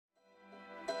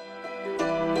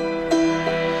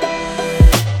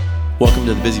Welcome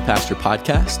to the Busy Pastor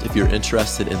Podcast. If you're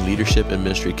interested in leadership and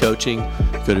ministry coaching,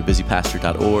 go to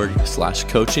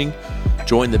busypastor.org/coaching.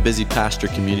 Join the Busy Pastor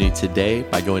community today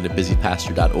by going to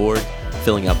busypastor.org,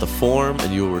 filling out the form,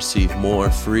 and you will receive more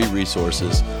free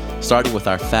resources, starting with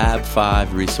our Fab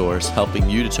 5 resource, helping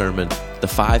you determine the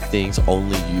 5 things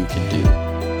only you can do.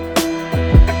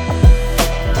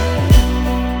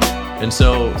 And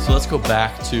so let's go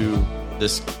back to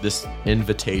this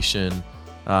invitation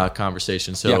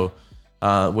conversation.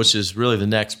 Which is really the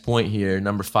next point here.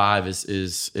 Number 5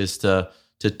 is to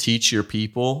teach your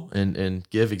people and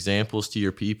give examples to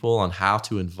your people on how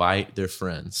to invite their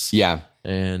friends. Yeah.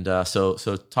 And so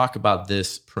talk about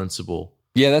this principle.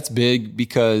 Yeah, that's big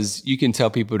because you can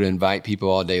tell people to invite people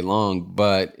all day long,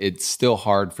 but it's still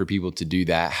hard for people to do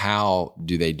that. How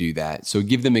do they do that? So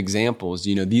give them examples.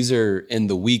 You know, these are in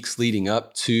the weeks leading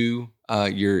up to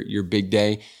your big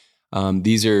day.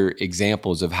 These are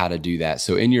examples of how to do that.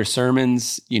 So in your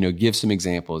sermons, give some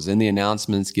examples. In the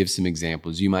announcements, give some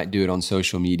examples. You might do it on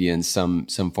social media in some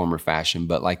form or fashion,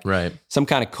 but some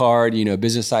kind of card,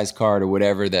 business size card or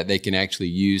whatever that they can actually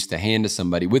use to hand to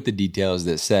somebody with the details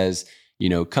that says,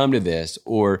 come to this,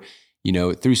 or,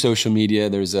 through social media,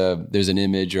 there's an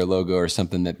image or a logo or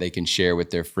something that they can share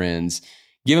with their friends.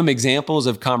 Give them examples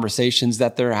of conversations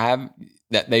that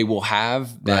they will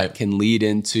have that can lead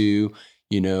into,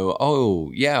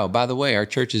 by the way, our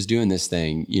church is doing this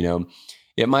thing.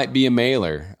 It might be a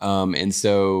mailer. And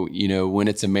so, when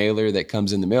it's a mailer that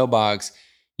comes in the mailbox,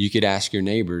 you could ask your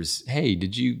neighbors, hey,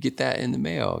 did you get that in the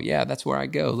mail? Yeah, that's where I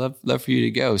go. Love for you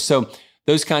to go. So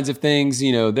those kinds of things,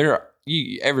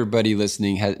 everybody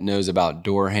listening knows about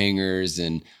door hangers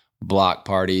and block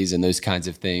parties and those kinds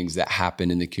of things that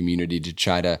happen in the community to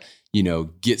try to,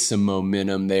 get some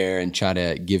momentum there and try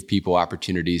to give people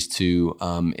opportunities to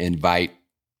invite.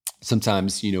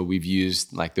 Sometimes, we've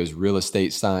used like those real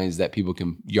estate signs that people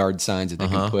yard signs that they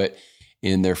can put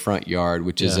in their front yard,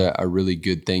 which is a really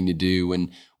good thing to do when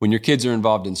your kids are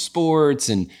involved in sports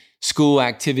and school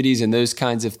activities and those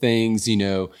kinds of things.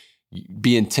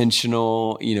 Be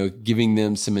intentional, giving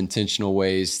them some intentional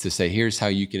ways to say, here's how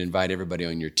you can invite everybody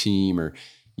on your team, or,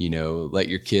 let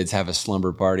your kids have a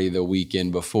slumber party the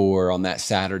weekend before on that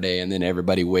Saturday, and then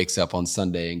everybody wakes up on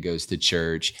Sunday and goes to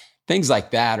church. Things like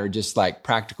that are just like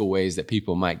practical ways that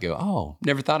people might go, oh,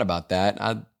 never thought about that.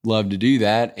 I'd love to do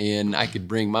that. And I could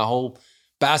bring my whole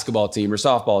basketball team or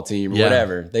softball team or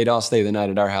whatever. They'd all stay the night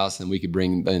at our house and we could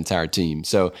bring the entire team.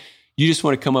 So you just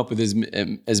want to come up with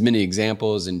as many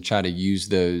examples and try to use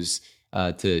those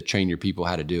to train your people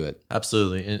how to do it.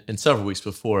 Absolutely. And several weeks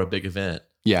before a big event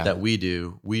that we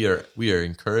do, we are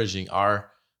encouraging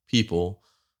our people,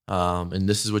 and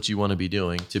this is what you want to be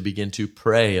doing, to begin to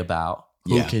pray about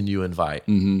who can you invite.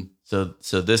 Mm-hmm. So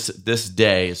this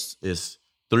day is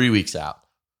 3 weeks out.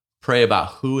 Pray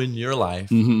about who in your life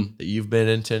that you've been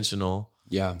intentional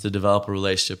to develop a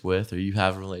relationship with, or you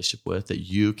have a relationship with, that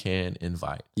you can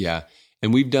invite. Yeah.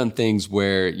 And we've done things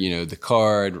where, the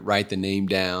card, write the name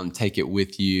down, take it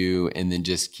with you, and then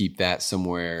just keep that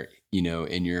somewhere,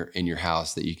 in your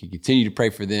house that you can continue to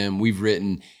pray for them. We've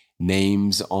written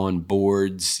names on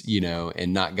boards,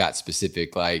 and not got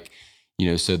specific,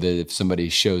 so that if somebody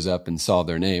shows up and saw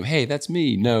their name, hey, that's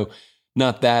me. No,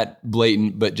 not that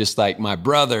blatant, but just like my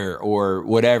brother or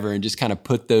whatever, and just kind of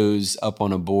put those up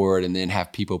on a board and then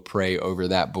have people pray over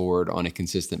that board on a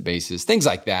consistent basis. Things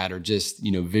like that are just,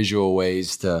 visual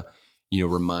ways to,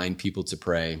 remind people to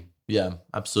pray. Yeah,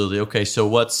 absolutely. Okay. So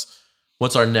what's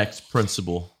our next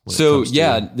principle?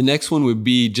 The next one would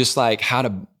be just like how to,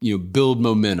 build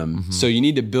momentum. Mm-hmm. So you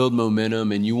need to build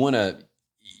momentum, and you want to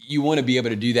be able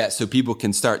to do that so people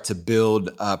can start to build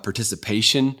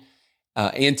anticipation.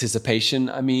 And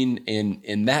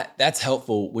that's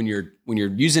helpful when you're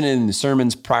using it in the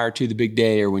sermons prior to the big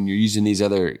day, or when you're using these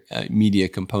other media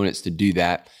components to do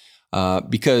that.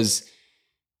 Because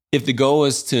if the goal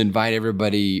is to invite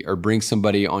everybody or bring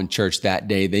somebody on church that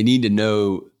day, they need to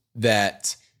know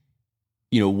that,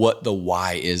 what the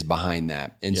why is behind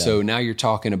that. And so now you're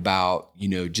talking about,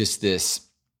 just this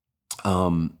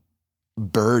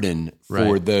burden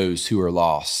for those who are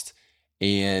lost.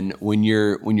 And when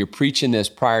you're preaching this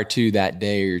prior to that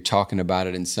day, or you're talking about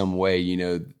it in some way,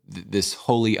 this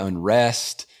holy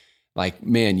unrest, like,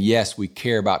 man, yes, we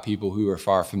care about people who are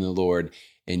far from the Lord.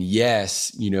 And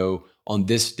yes, on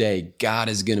this day, God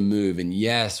is going to move. And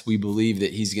yes, we believe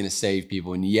that he's going to save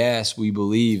people. And yes, we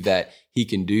believe that he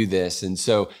can do this. And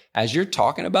so as you're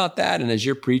talking about that, and as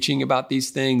you're preaching about these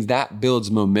things, that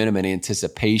builds momentum and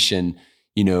anticipation,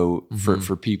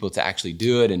 for people to actually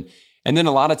do it. And then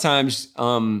a lot of times,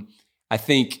 I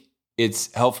think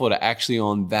it's helpful to actually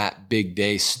on that big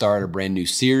day start a brand new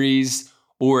series,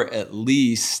 or at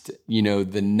least,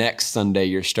 the next Sunday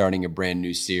you're starting a brand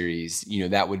new series.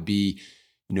 That would be,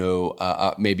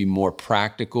 maybe more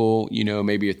practical,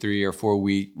 maybe a 3 or 4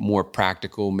 week, more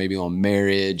practical, maybe on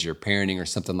marriage or parenting or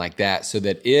something like that. So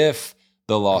that if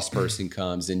the lost person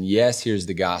comes and yes, here's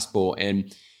the gospel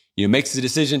and, makes the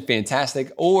decision,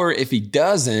 fantastic. Or if he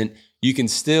doesn't, you can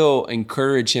still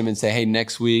encourage him and say, hey,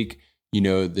 next week,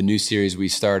 the new series we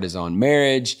start is on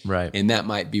marriage. Right. And that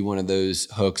might be one of those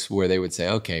hooks where they would say,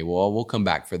 okay, well, we'll come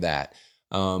back for that.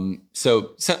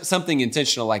 So something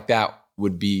intentional like that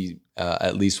would be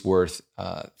at least worth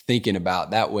thinking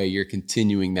about. That way you're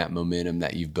continuing that momentum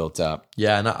that you've built up.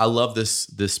 Yeah. And I love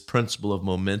this principle of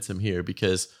momentum here,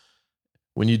 because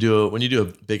when you do a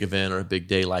big event or a big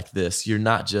day like this, you're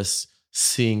not just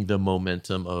seeing the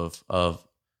momentum of a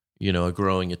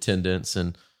growing attendance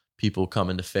and people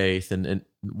coming to faith, and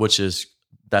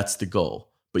that's the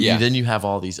goal. But then you have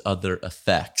all these other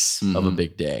effects of a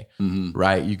big day,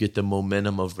 right? You get the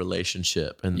momentum of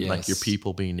relationship and like your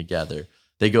people being together.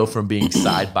 They go from being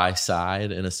side by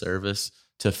side in a service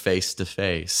to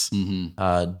face,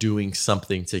 doing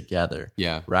something together.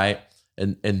 Yeah. Right.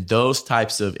 And those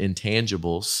types of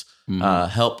intangibles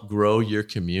help grow your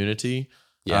community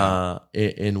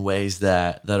in ways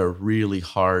that are really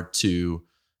hard to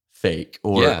fake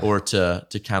or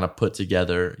to kind of put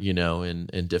together,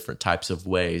 in different types of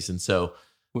ways. And so,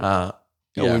 when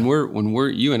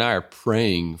you and I are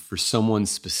praying for someone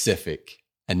specific,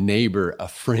 a neighbor, a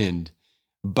friend,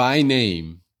 by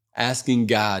name, asking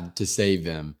God to save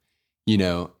them,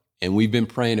 and we've been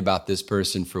praying about this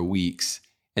person for weeks.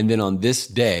 And then on this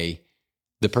day,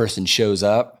 the person shows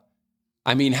up.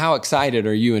 I mean, how excited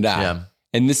are you and I? Yeah.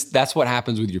 And that's what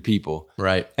happens with your people.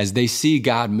 Right. As they see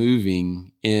God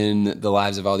moving in the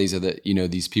lives of all these other,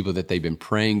 these people that they've been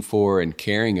praying for and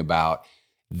caring about,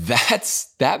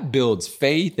 that builds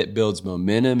faith, it builds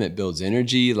momentum, it builds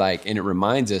energy, and it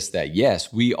reminds us that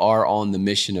yes, we are on the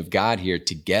mission of God here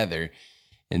together.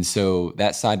 And so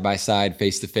that side by side,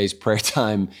 face to face prayer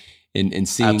time and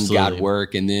seeing Absolutely. God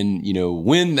work. And then,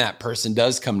 when that person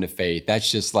does come to faith,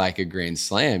 that's just like a grand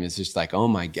slam. It's just like, oh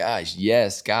my gosh,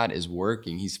 yes, God is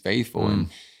working. He's faithful.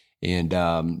 And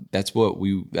that's what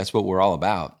we're all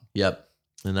about. Yep.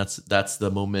 And that's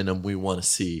the momentum we want to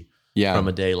see from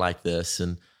a day like this.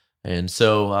 And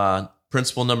so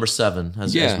principle number 7,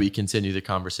 as we continue the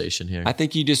conversation here. I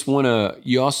think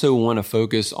you also want to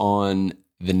focus on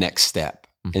the next step.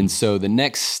 Mm-hmm. And so the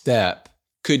next step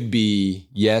could be,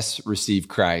 yes, receive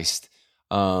Christ.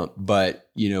 But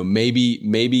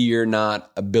maybe you're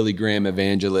not a Billy Graham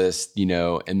evangelist,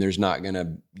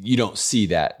 and you don't see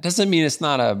that. Doesn't mean it's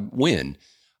not a win,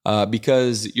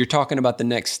 because you're talking about the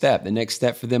next step. The next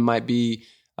step for them might be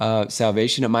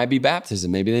salvation. It might be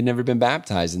baptism. Maybe they've never been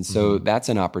baptized. And so that's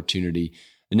an opportunity.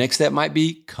 The next step might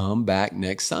be come back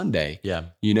next Sunday. Yeah.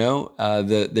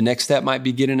 The next step might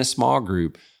be get in a small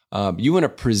group. You want to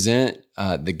present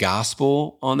the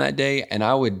gospel on that day. And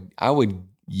I would,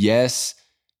 yes,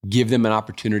 give them an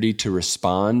opportunity to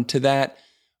respond to that.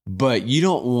 But you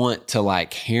don't want to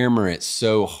hammer it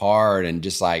so hard and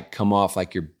just come off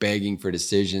like you're begging for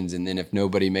decisions. And then if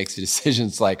nobody makes a decision,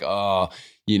 it's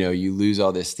you lose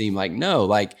all this steam.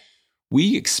 No,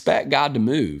 we expect God to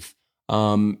move.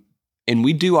 And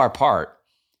we do our part.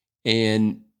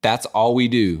 And that's all we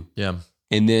do. Yeah.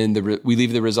 And then we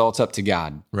leave the results up to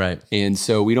God. Right. And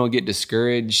so we don't get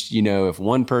discouraged, if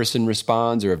one person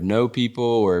responds or if no people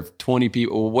or if 20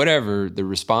 people, whatever the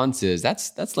response is,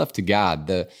 that's left to God.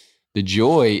 The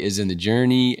joy is in the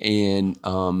journey, and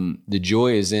the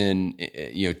joy is in,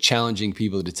 challenging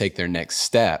people to take their next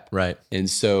step. Right. And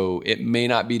so it may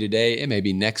not be today, it may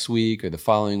be next week or the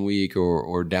following week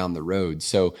or down the road.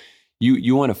 So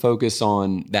you want to focus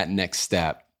on that next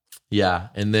step. Yeah.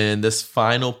 And then this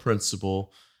final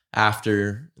principle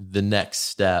after the next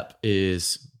step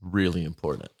is really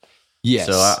important. Yes.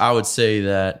 So I would say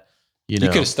that, you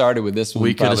could have started with this one.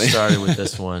 We could have started with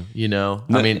this one,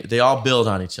 I mean, they all build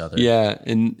on each other. Yeah.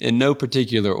 In no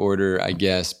particular order, I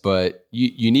guess, but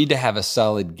you need to have a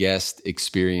solid guest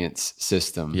experience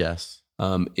system. Yes.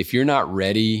 If you're not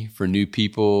ready for new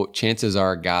people, chances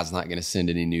are God's not going to send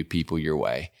any new people your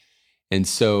way. And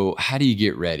so how do you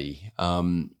get ready?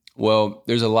 Well,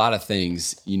 there's a lot of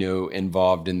things,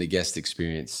 involved in the guest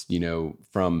experience,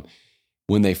 from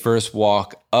when they first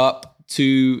walk up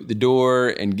to the door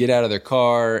and get out of their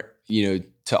car,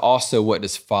 to also what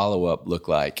does follow-up look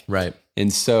like? Right.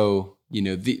 And so,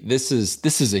 this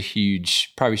is a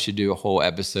huge, probably should do a whole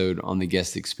episode on the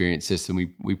guest experience system.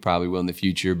 We probably will in the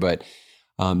future, but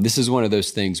this is one of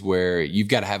those things where you've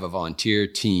got to have a volunteer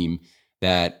team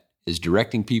that is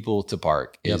directing people to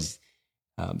park, is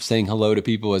saying hello to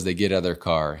people as they get out of their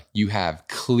car. You have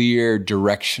clear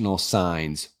directional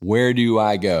signs. Where do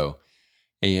I go?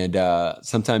 And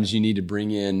sometimes you need to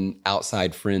bring in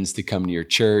outside friends to come to your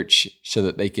church so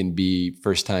that they can be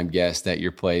first-time guests at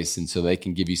your place, and so they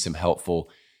can give you some helpful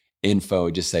info.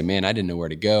 Just say, man, I didn't know where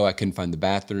to go. I couldn't find the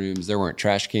bathrooms. There weren't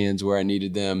trash cans where I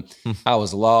needed them. I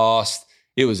was lost.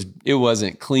 It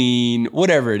wasn't clean,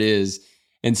 whatever it is.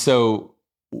 And so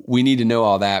we need to know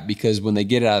all that, because when they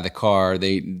get out of the car,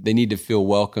 they need to feel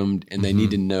welcomed, and they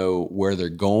need to know where they're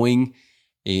going.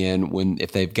 And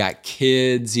if they've got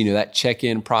kids, that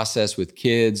check-in process with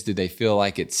kids, do they feel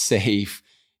like it's safe?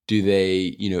 Do they,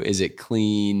 is it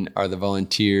clean? Are the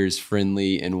volunteers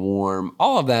friendly and warm?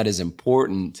 All of that is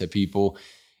important to people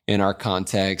in our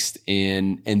context.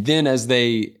 And then as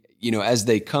they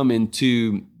come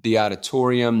into the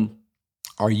auditorium,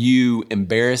 are you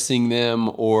embarrassing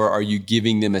them, or are you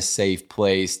giving them a safe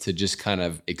place to just kind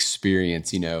of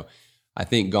experience? I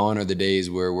think gone are the days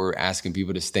where we're asking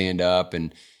people to stand up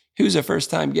and who's a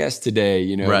first-time guest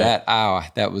today? Right.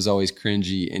 That was always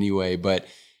cringy anyway. But,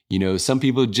 some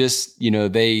people just,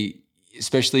 they,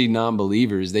 especially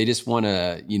non-believers, they just want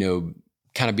to,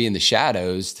 kind of be in the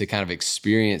shadows to kind of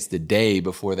experience the day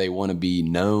before they want to be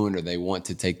known, or they want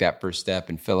to take that first step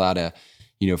and fill out a,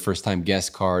 first-time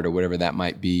guest card or whatever that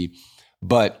might be.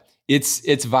 But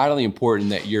it's vitally important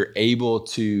that you're able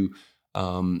to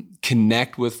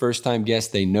connect with first-time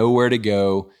guests. They know where to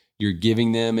go. You're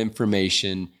giving them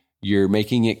information. You're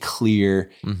making it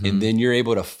clear, and then you're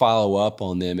able to follow up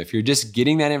on them. If you're just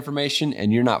getting that information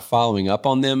and you're not following up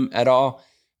on them at all,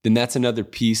 then that's another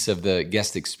piece of the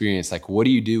guest experience. Like, what do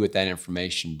you do with that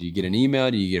information? Do you get an email?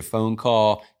 Do you get a phone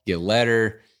call? Get a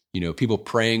letter? People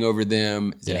praying over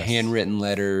them? Is it a handwritten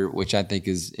letter, which I think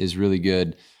is really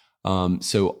good.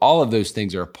 So all of those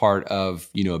things are a part of,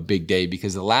 a big day,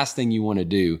 because the last thing you want to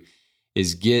do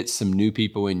is get some new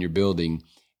people in your building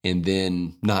and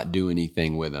then not do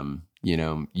anything with them.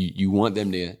 You want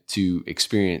them to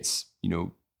experience,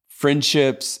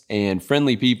 friendships and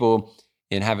friendly people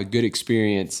and have a good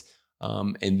experience.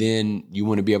 And then you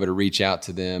want to be able to reach out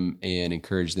to them and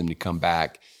encourage them to come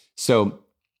back. So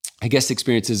I guess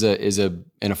experience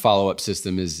and a follow-up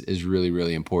system is really,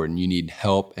 really important. You need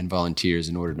help and volunteers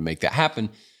in order to make that happen.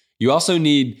 You also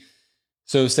need,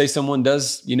 so say someone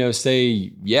does,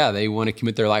 they want to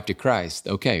commit their life to Christ.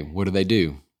 Okay, what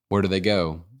do? Where do they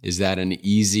go? Is that an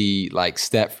easy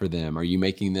step for them? Are you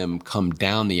making them come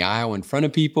down the aisle in front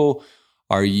of people?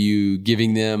 Are you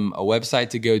giving them a website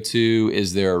to go to?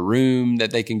 Is there a room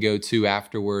that they can go to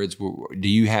afterwards? Do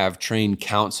you have trained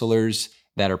counselors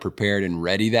that are prepared and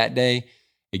ready that day?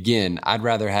 Again, I'd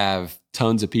rather have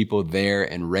tons of people there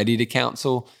and ready to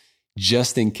counsel,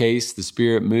 just in case the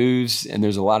Spirit moves and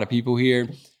there's a lot of people here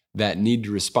that need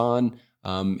to respond.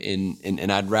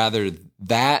 And I'd rather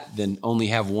that than only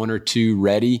have one or two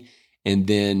ready, and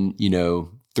then,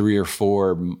 3 or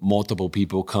 4 multiple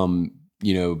people come,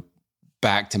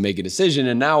 back to make a decision.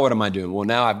 And now what am I doing? Well,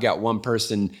 now I've got one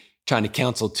person trying to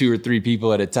counsel 2 or 3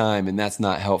 people at a time, and that's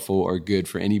not helpful or good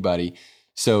for anybody.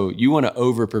 So you want to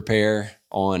over prepare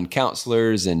on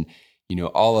counselors and,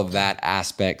 all of that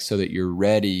aspect, so that you're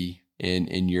ready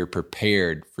and you're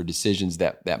prepared for decisions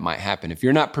that might happen. If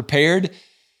you're not prepared,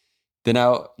 then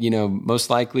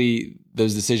most likely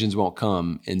those decisions won't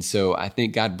come. And so I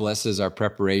think God blesses our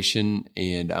preparation,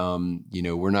 and,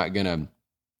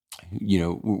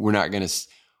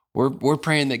 we're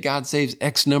praying that God saves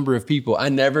X number of people. I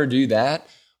never do that,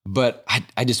 but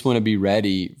I just want to be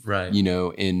ready, right?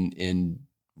 And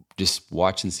just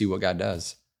watch and see what God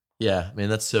does. Yeah, man,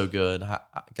 that's so good.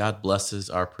 God blesses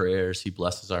our prayers. He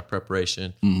blesses our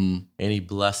preparation, and He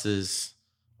blesses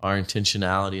our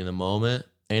intentionality in the moment,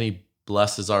 and He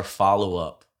blesses our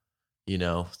follow-up,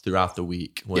 throughout the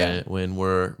week when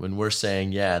we're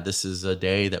saying, this is a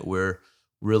day that we're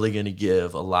really going to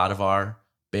give a lot of our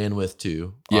bandwidth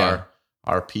to,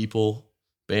 our people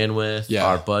bandwidth,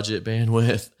 our budget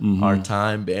bandwidth, our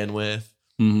time bandwidth,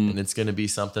 and it's going to be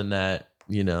something that,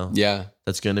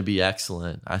 that's going to be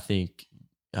excellent. I think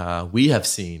we have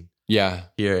seen here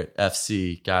at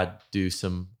FC God do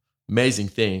some amazing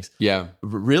things. Yeah,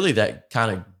 really that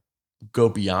kind of go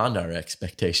beyond our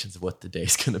expectations of what the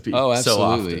day's going to be. Oh,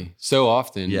 absolutely. So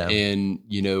often. Yeah. And,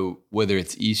 whether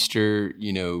it's Easter,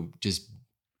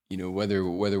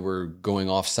 whether we're going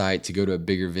off site to go to a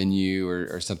bigger venue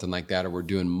or something like that, or we're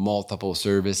doing multiple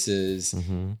services,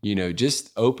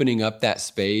 just opening up that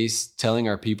space, telling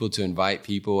our people to invite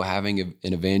people, having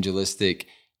an evangelistic,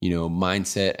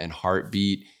 mindset and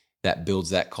heartbeat, that builds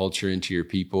that culture into your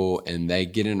people, and they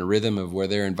get in a rhythm of where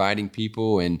they're inviting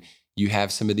people. And you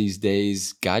have some of these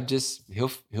days, God just,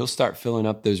 he'll start filling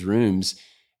up those rooms,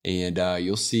 and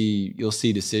you'll see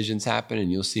decisions happen,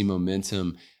 and you'll see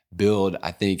momentum build,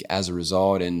 I think, as a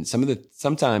result. And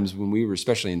sometimes when we were,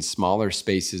 especially in smaller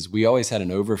spaces, we always had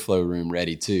an overflow room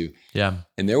ready too. Yeah.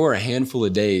 And there were a handful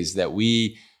of days that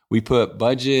we put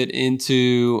budget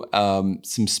into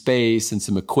some space and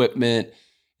some equipment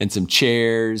and some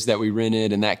chairs that we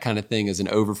rented and that kind of thing as an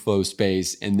overflow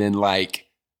space. And then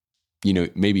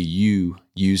maybe you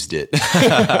used it.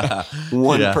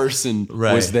 One person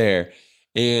was there.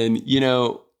 And,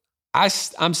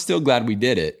 I'm still glad we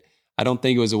did it. I don't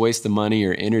think it was a waste of money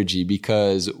or energy,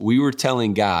 because we were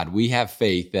telling God, we have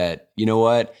faith that, you know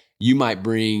what, you might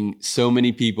bring so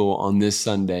many people on this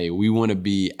Sunday. We want to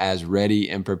be as ready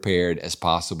and prepared as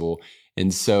possible.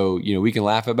 And so, we can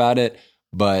laugh about it,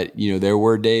 but, there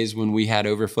were days when we had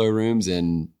overflow rooms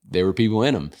and there were people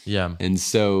in them. Yeah. And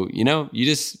so, you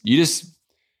just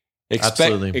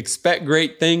expect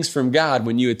great things from God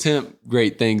when you attempt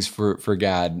great things for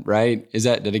God, right? Did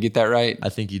I get that right? I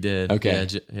think you did. Okay.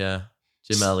 Yeah.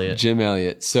 Jim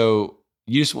Elliott. So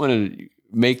you just want to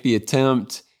make the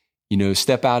attempt,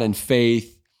 step out in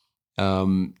faith.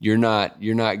 You're not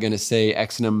going to say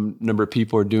X number of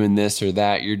people are doing this or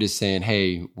that. You're just saying,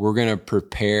 hey, we're going to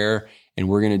prepare and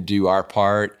we're going to do our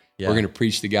part. Yeah. We're going to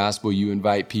preach the gospel. You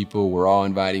invite people. We're all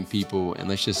inviting people, and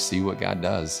let's just see what God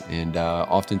does. And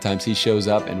oftentimes he shows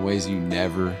up in ways you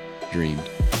never dreamed.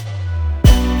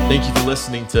 Thank you for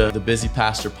listening to the Busy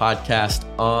Pastor podcast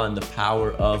on the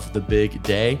power of the big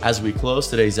day. As we close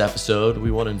today's episode, we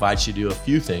want to invite you to do a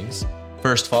few things.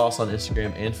 First, follow us on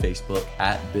Instagram and Facebook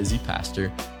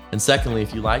 @BusyPastor. And secondly,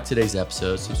 if you like today's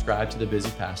episode, subscribe to the Busy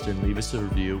Pastor and leave us a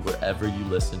review wherever you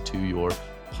listen to your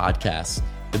podcasts.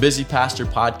 The Busy Pastor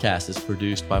podcast is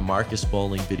produced by Marcus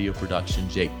Bowling, video production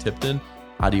Jake Tipton,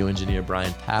 audio engineer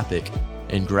Brian Papik,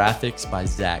 and graphics by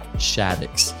Zach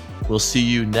Shaddix. We'll see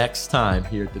you next time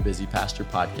here at the Busy Pastor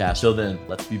podcast. Till then,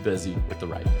 let's be busy with the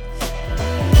right thing.